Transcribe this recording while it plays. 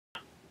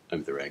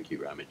I'm the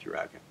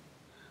hijacking.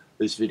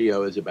 This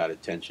video is about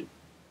attention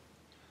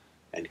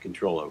and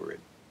control over it.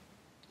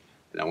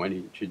 And I want to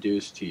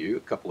introduce to you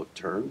a couple of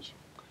terms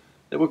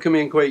that will come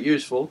in quite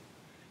useful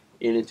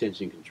in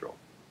attention control.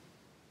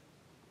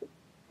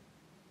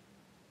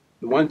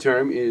 The one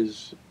term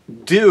is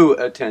due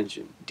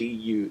attention,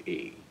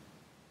 D-U-E,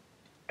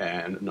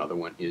 and another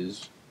one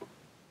is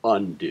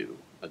undue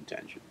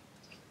attention.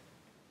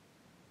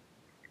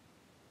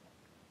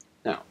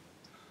 Now,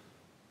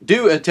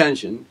 due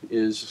attention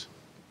is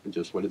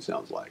just what it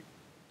sounds like.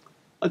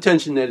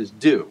 Attention that is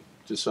due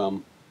to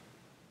some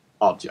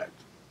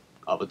object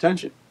of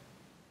attention.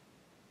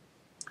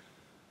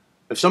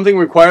 If something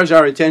requires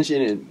our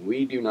attention and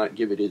we do not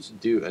give it its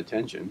due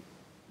attention,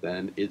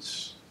 then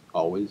it's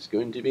always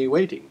going to be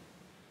waiting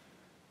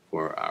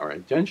for our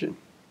attention.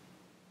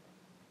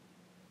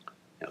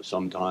 Now,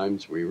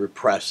 sometimes we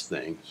repress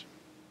things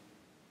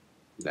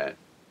that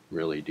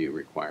really do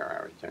require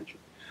our attention.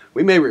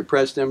 We may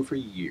repress them for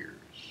years,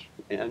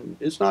 and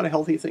it's not a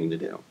healthy thing to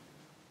do.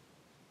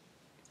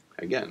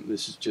 Again,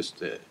 this is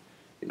just a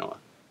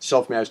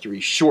self-mastery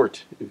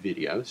short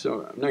video,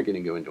 so I'm not going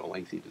to go into a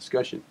lengthy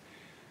discussion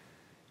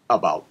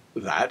about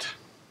that.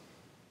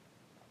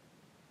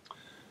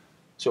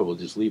 So we'll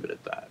just leave it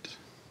at that.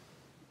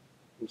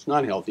 It's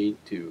not healthy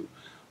to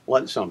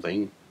let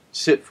something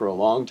sit for a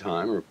long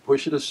time or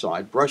push it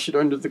aside, brush it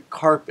under the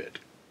carpet,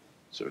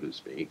 so to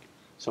speak,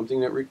 something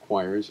that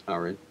requires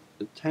our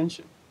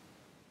attention.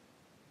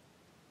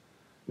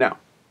 Now,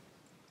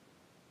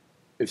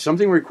 if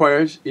something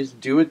requires its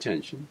due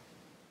attention,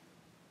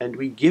 and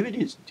we give it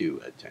its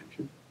due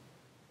attention,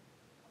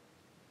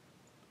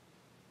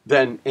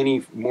 then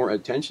any more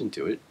attention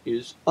to it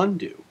is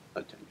undue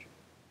attention.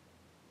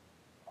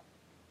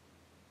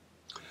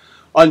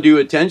 Undue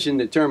attention,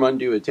 the term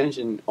undue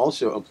attention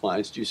also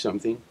applies to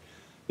something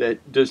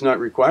that does not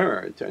require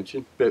our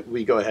attention, but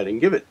we go ahead and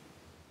give it.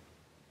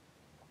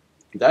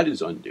 That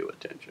is undue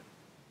attention.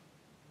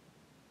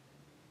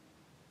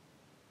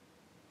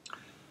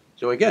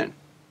 So again,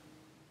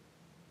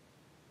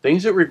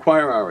 things that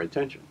require our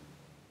attention,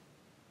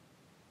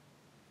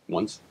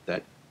 once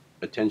that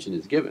attention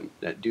is given,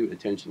 that due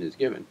attention is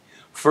given,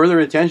 further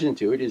attention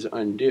to it is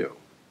undue.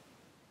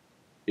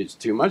 It's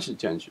too much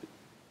attention.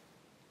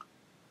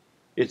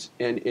 And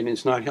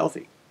it's not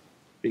healthy,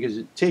 because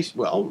it takes,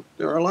 well,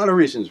 there are a lot of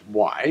reasons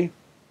why,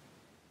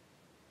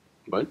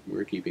 but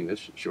we're keeping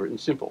this short and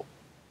simple.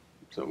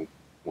 So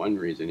one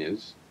reason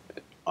is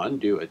that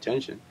undue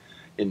attention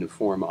in the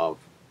form of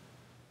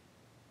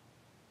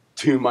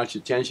too much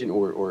attention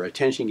or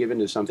attention given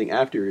to something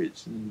after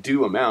its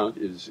due amount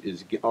is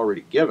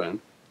already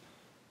given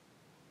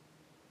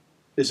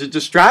is a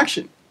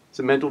distraction. It's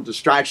a mental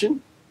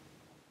distraction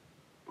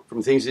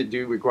from things that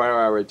do require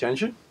our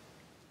attention.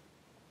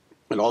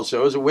 It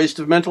also is a waste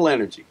of mental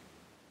energy.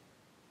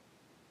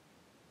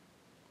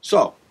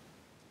 So,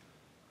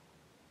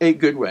 a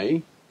good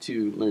way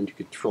to learn to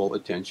control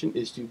attention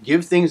is to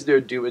give things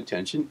their due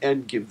attention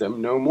and give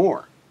them no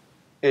more.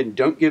 And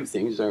don't give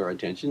things our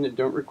attention that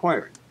don't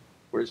require it.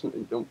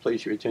 Don't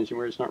place your attention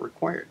where it's not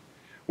required,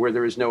 where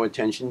there is no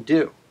attention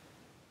due.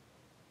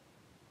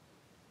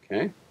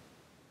 Okay?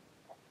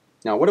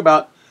 Now, what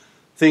about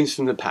things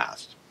from the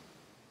past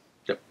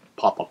that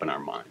pop up in our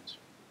minds?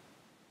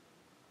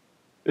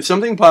 If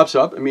something pops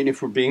up, I mean,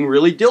 if we're being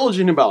really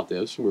diligent about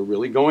this, we're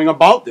really going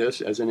about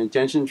this as an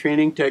attention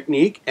training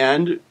technique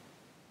and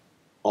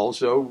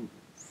also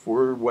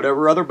for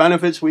whatever other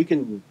benefits we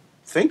can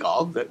think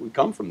of that would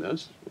come from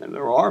this, and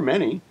there are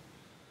many.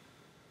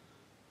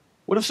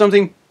 What if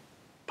something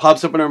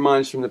pops up in our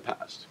minds from the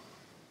past?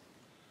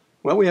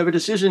 Well, we have a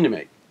decision to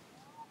make.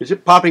 Is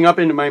it popping up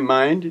into my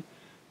mind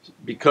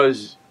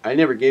because I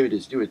never gave it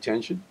its due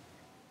attention?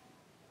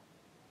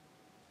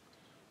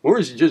 Or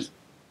is it just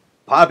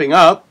popping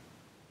up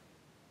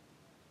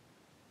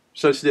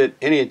such that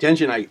any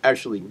attention I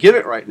actually give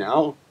it right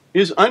now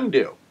is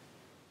undue?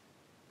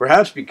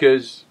 Perhaps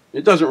because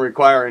it doesn't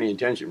require any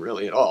attention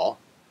really at all,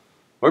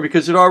 or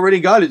because it already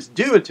got its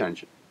due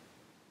attention.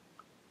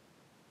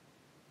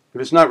 If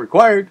it's not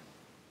required,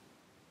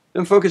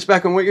 then focus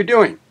back on what you're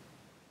doing.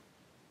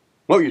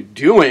 What you're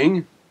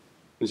doing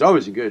is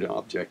always a good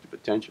object of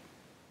attention.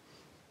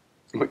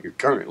 What you're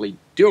currently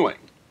doing.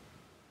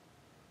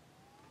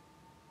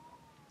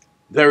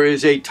 There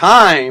is a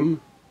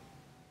time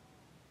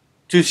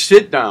to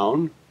sit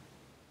down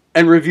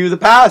and review the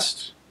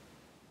past.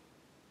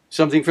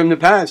 Something from the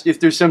past. If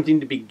there's something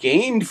to be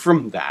gained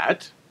from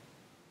that,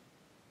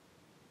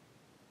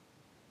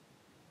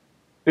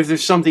 if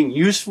there's something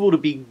useful to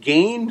be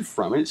gained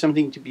from it,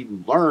 something to be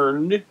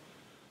learned,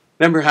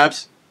 then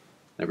perhaps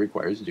that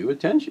requires due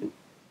attention.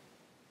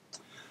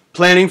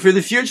 Planning for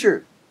the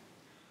future.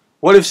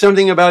 What if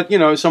something about,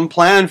 some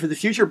plan for the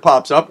future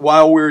pops up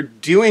while we're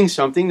doing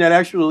something that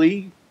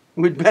actually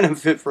would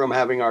benefit from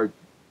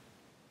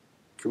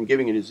from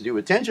giving it its due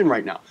attention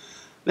right now?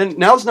 Then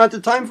now's not the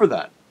time for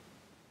that.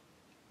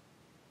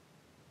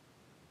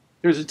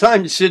 There's a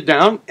time to sit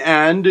down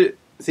and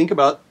think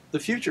about the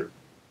future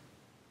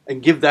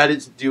and give that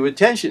its due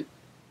attention.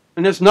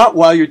 And that's not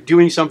while you're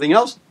doing something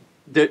else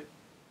that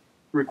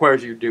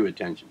requires your due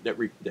attention,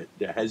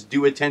 that has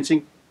due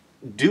attention.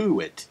 Do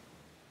it.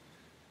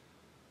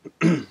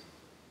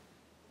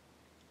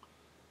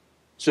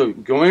 So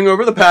going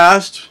over the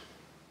past,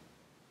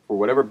 for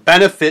whatever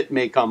benefit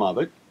may come of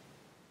it,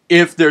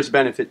 if there's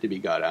benefit to be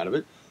got out of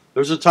it,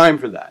 there's a time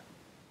for that.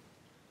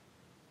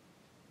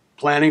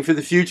 Planning for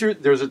the future,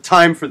 there's a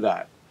time for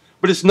that.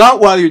 But it's not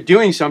while you're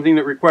doing something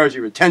that requires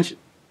your attention.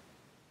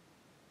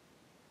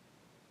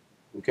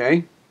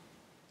 Okay?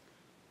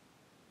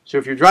 So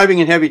if you're driving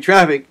in heavy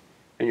traffic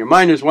and your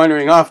mind is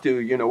wandering off to,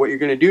 what you're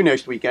going to do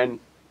next weekend,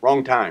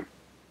 wrong time.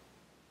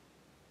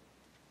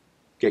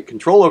 Get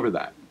control over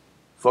that.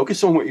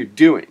 Focus on what you're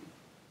doing.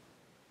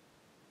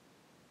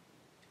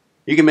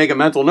 You can make a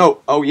mental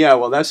note. Oh yeah,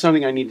 well that's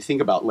something I need to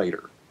think about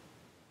later.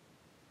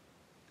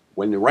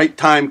 When the right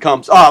time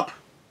comes up,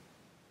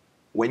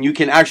 when you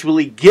can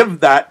actually give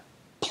that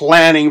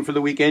planning for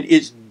the weekend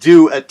its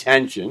due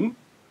attention,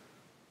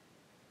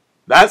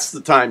 that's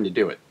the time to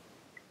do it.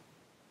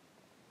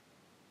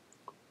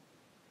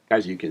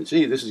 As you can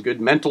see, this is good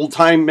mental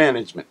time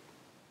management.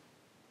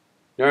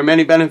 There are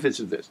many benefits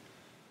of this.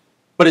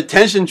 But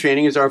attention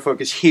training is our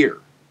focus here.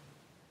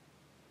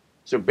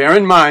 So bear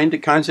in mind the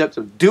concepts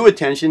of due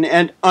attention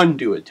and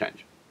undue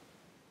attention,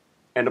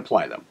 and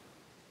apply them.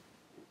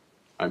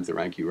 I'm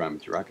Thiranki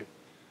Ramatiraka.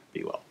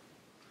 Be well.